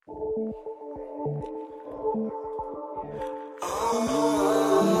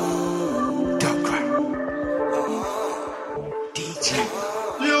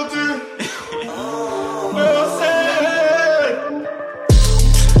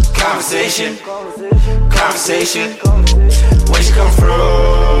Conversation. When you come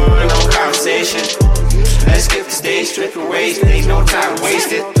through, no conversation. Let's skip the stage, strip your waist, ain't no time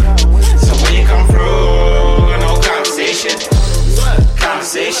wasted. So when you come through, no conversation.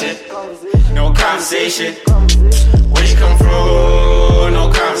 Conversation, no conversation. When you come through, no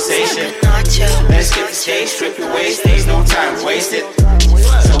conversation. Let's skip the stage, strip your waist, ain't no time wasted.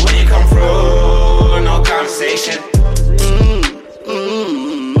 So when you come through, no conversation.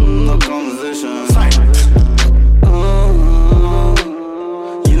 No conversation.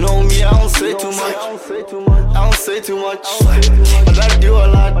 You know me, I don't say too much. I don't say too much, but I do a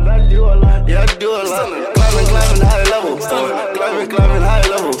lot. Yeah, I do a lot. Climbing high level. Climbing high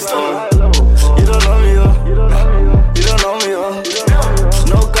level. You don't know me, you don't know me,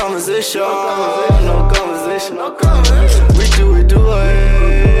 no conversation. No conversation. We do it.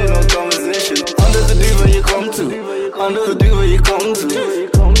 No conversation. Under the diva you come to. Under the diva you come to.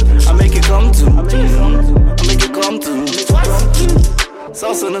 I make it come to. I make it come to.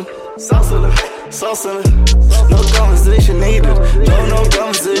 Sauce in it. No conversation needed. No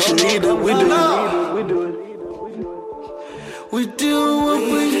conversation needed. We do what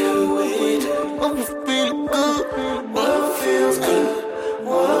we do. What we feel good. What feels good.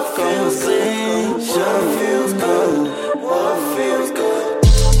 What conversation feels good. What feels good.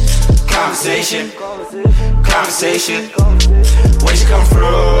 Conversation. When you come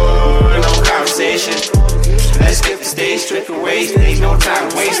through, no conversation. Let's skip the stage, strip your waist, ain't no time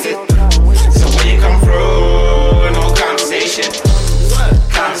wasted. So when you come through, no conversation.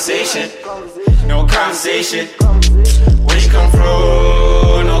 No conversation. When you come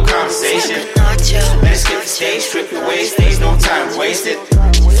through, no conversation. Let's skip the stage, strip your waist, ain't no time wasted.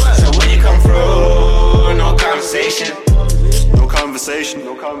 So when you come through, no conversation. No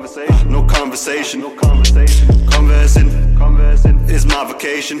conversation. Conversing is my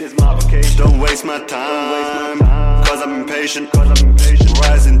vacation. Don't waste my time, cause I'm impatient.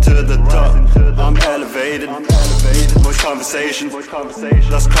 Rising to the top, I'm elevated. Much conversation, that's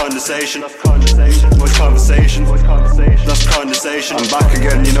condensation. Much conversation, that's condensation. I'm back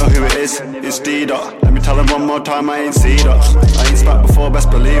again, you know who it is. It's D-Dot. Let me tell him one more time, I ain't C-Dot. I ain't spat before, best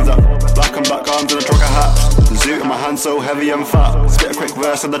believe that. Black and black arms and a trucker hat. Zoot in my hand so heavy and fat. Spit a quick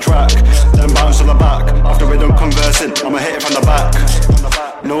verse on the track, then bounce to the back. After we're done conversing, I'ma hit it from the back.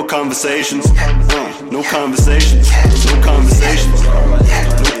 No conversations, no conversations.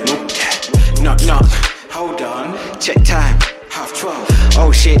 Knock, hold on, check time, 12:30.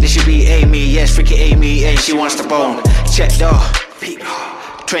 Oh shit, this should be Amy, yes, freaky Amy, and she wants the bone. Check door,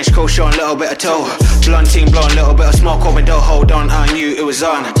 trench coat showing little bit of toe. Blonde team blowing little bit of smoke over door. Hold on, I knew it was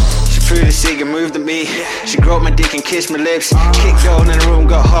on. She threw the cig and moved at me. She groped my dick and kissed my lips. Kicked down in the room,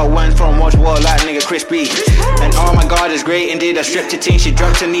 got hot, went from watch wall like nigga crispy. And oh my god, it's great indeed. I stripped her team, she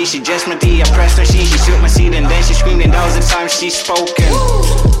dropped her knee, she just my D. I pressed her she shook my seat and then she screamed and that was the time she spoken.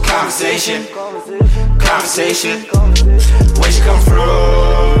 Conversation. When you come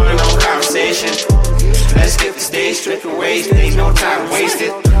through, no conversation. Let's skip the stage, strip your waist, ain't no time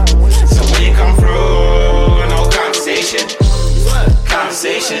wasted. So when you come through, no conversation.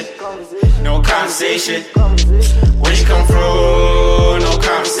 No conversation. When you come through, no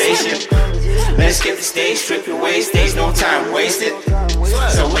conversation. Let's skip the stage, strip your waist, ain't no time wasted.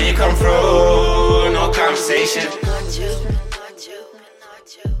 So when you come through, no conversation.